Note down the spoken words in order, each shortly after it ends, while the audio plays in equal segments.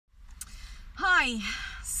Hi!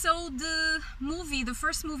 So the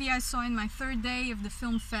first movie I saw in my third day of the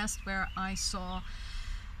film fest, where I saw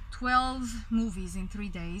 12 movies in 3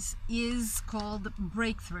 days, is called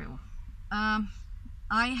Breakthrough. I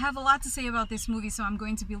have a lot to say about this movie, so I'm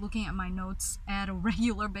going to be looking at my notes at a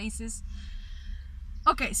regular basis.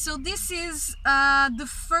 Okay, so this is the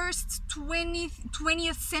first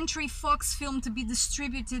 20th Century Fox film to be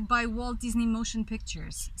distributed by Walt Disney Motion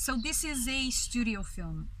Pictures. So this is a studio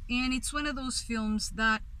film, and it's one of those films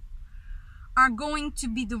that are going to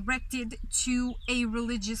be directed to a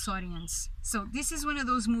religious audience. So this is one of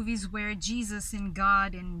those movies where Jesus and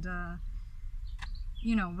God and,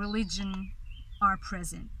 religion are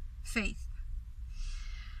present. Faith.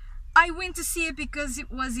 I went to see it because it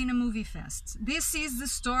was in a movie fest. This is the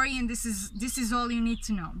story, and this is all you need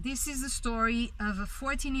to know. This is the story of a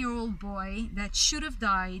 14-year-old boy that should have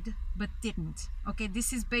died but didn't. Okay,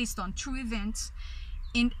 this is based on true events,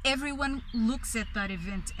 and everyone looks at that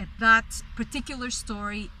event, at that particular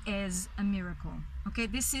story, as a miracle. Okay,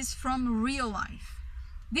 this is from real life.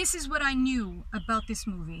 This is what I knew about this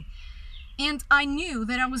movie. And I knew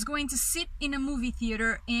that I was going to sit in a movie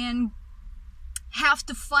theater and have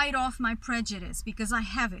to fight off my prejudice, because I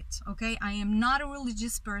have it. Okay, I am not a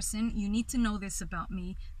religious person. You need to know this about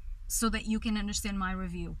me so that you can understand my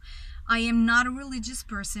review. I am not a religious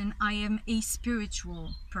person. I am a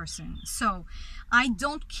spiritual person. So I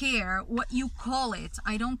don't care what you call it.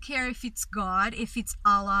 I don't care if it's God, if it's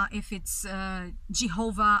Allah, if it's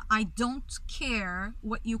Jehovah. I don't care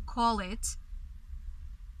what you call it.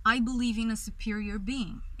 I believe in a superior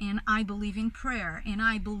being, and I believe in prayer, and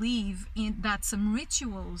I believe that some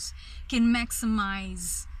rituals can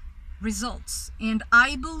maximize results. And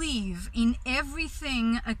I believe in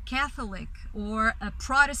everything a Catholic or a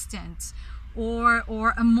Protestant or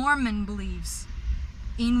a Mormon believes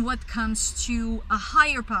in what comes to a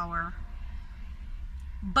higher power.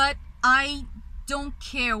 But I don't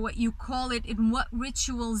care what you call it and what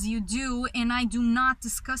rituals you do, and I do not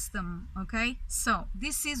discuss them. Okay, so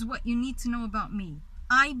this is what you need to know about me.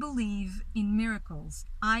 I believe in miracles.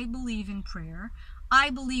 I believe in prayer. I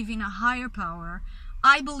believe in a higher power.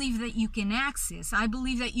 I believe that you can access. I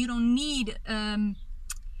believe that you don't need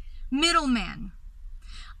middleman.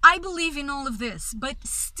 I believe in all of this, but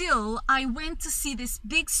still I went to see this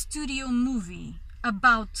big studio movie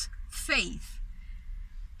about faith,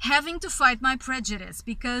 having to fight my prejudice,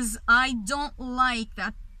 because I don't like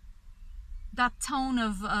that tone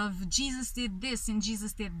of Jesus did this and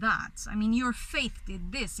Jesus did that. I mean, your faith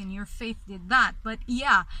did this and your faith did that. But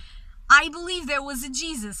yeah, I believe there was a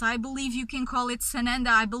Jesus. I believe you can call it Sananda.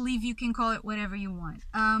 I believe you can call it whatever you want.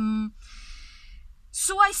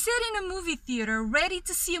 So I sat in a movie theater ready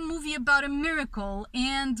to see a movie about a miracle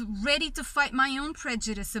and ready to fight my own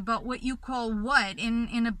prejudice about what you call what,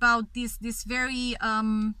 and about this very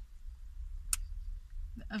a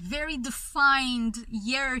very defined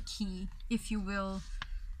hierarchy, if you will,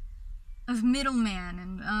 of middleman.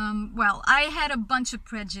 And well, I had a bunch of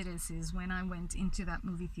prejudices when I went into that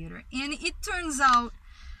movie theater, and it turns out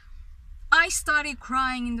I started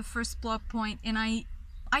crying in the first plot point, and I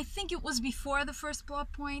think it was before the first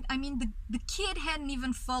plot point. I mean, the kid hadn't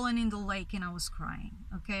even fallen in the lake and I was crying.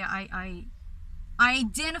 Okay, I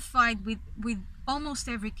identified with almost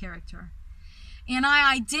every character, and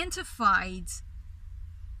I identified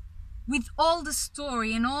with all the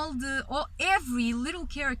story and every little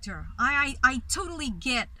character. I totally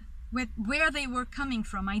get where they were coming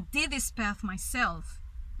from. I did this path myself.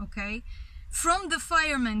 Okay, from the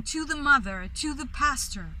fireman to the mother to the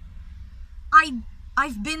pastor.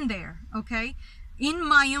 I've been there, okay? In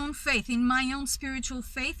my own faith, in my own spiritual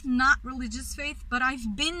faith, not religious faith, but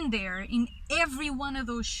I've been there in every one of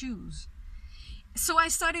those shoes. So I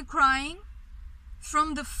started crying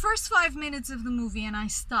from the first 5 minutes of the movie, and I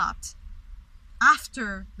stopped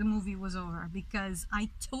after the movie was over, because I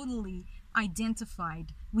totally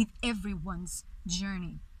identified with everyone's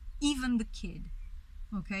journey, even the kid.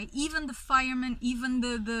 Okay, even the fireman, even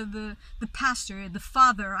the pastor, the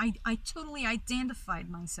father, I totally identified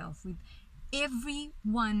myself with every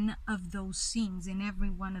one of those scenes, in every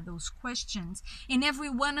one of those questions, in every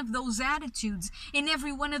one of those attitudes, in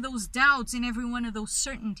every one of those doubts, in every one of those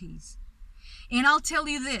certainties. And I'll tell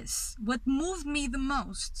you this, what moved me the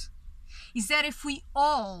most is that if we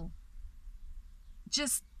all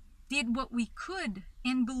just did what we could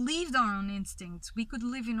and believed our own instincts, we could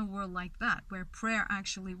live in a world like that, where prayer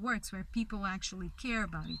actually works, where people actually care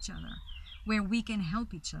about each other, where we can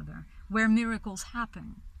help each other, where miracles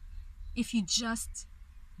happen. If you just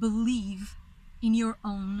believe in your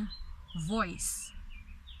own voice.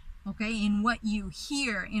 okay, in what you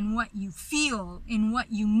hear, in what you feel, in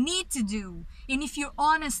what you need to do, and if you're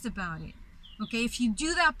honest about it, okay, if you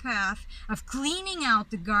do that path of cleaning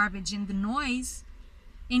out the garbage and the noise,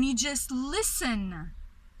 and you just listen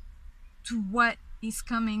to what is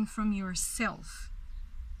coming from yourself,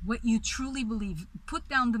 what you truly believe, put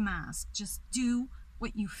down the mask, just do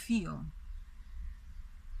what you feel,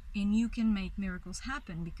 and you can make miracles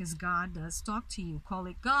happen, because God does talk to you. Call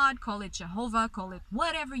it God, call it Jehovah, call it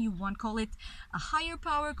whatever you want, call it a higher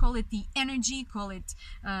power, call it the energy, call it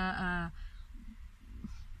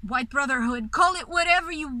white brotherhood, call it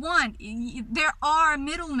whatever you want. There are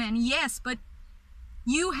middlemen, yes, but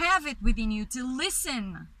you have it within you to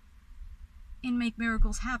listen and make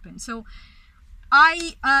miracles happen. So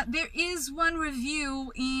there is one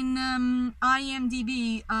review in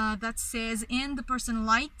IMDb that says, and the person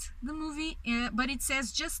liked the movie, but it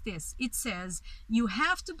says just this. It says, you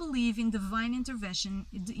have to believe in divine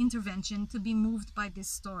intervention to be moved by this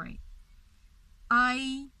story.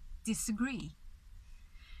 I disagree.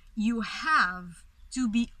 You have to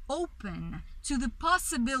be open to the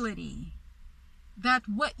possibility that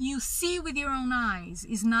what you see with your own eyes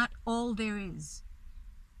is not all there is.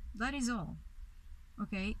 That is all.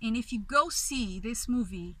 Okay, and if you go see this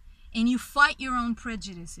movie and you fight your own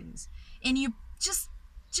prejudices and you just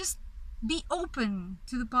be open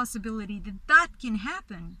to the possibility that that can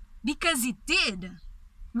happen, because it did.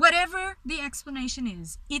 Whatever the explanation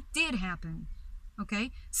is, it did happen.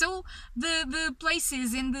 Okay, so the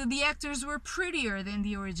places and the actors were prettier than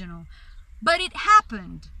the original, but it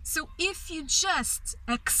happened. So if you just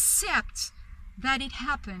accept that it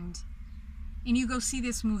happened and you go see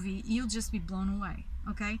this movie, you'll just be blown away.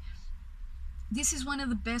 Okay, this is one of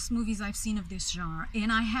the best movies I've seen of this genre,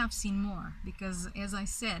 and I have seen more, because as I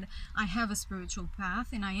said, I have a spiritual path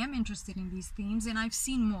and I am interested in these themes, and I've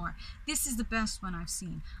seen more. This is the best one I've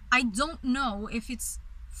seen. I don't know if it's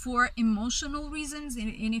for emotional reasons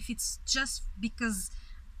and if it's just because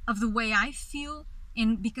of the way I feel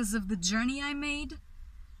and because of the journey I made,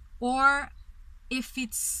 or if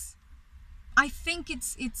it's, I think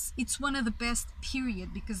it's one of the best,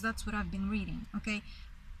 period, because that's what I've been reading. Okay,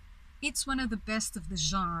 it's one of the best of the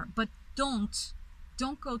genre. But don't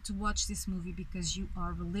go to watch this movie because you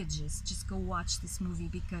are religious. Just go watch this movie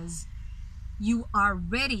because you are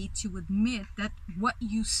ready to admit that what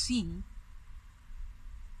you see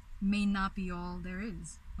may not be all there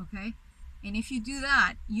is. Okay, and if you do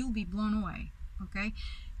that, you'll be blown away. Okay,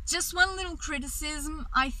 just one little criticism.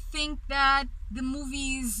 I think that the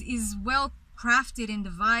movie is well crafted and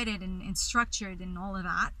divided and structured and all of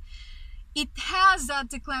that. It has that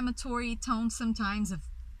declamatory tone sometimes of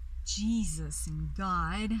Jesus and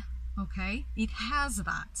God. Okay, it has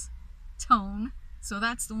that tone. So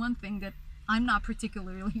that's the one thing that I'm not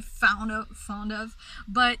particularly fond of.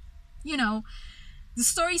 But you know, the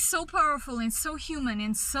story is so powerful and so human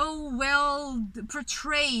and so well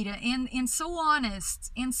portrayed and so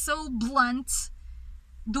honest and so blunt.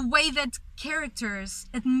 The way that characters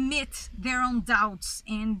admit their own doubts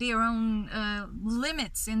and their own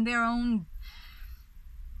limits and their own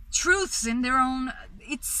truths and their own...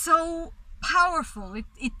 It's so powerful.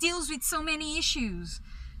 It deals with so many issues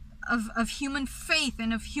of human faith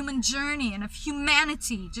and of human journey and of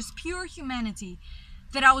humanity, just pure humanity,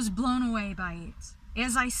 that I was blown away by it.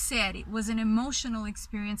 As I said, it was an emotional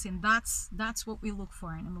experience, and that's what we look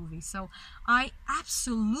for in a movie. So I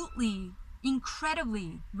absolutely,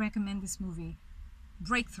 incredibly recommend this movie.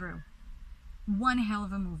 Breakthrough. One hell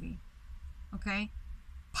of a movie. Okay?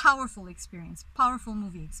 Powerful experience. Powerful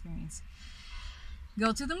movie experience.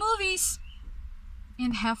 Go to the movies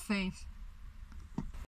and have faith.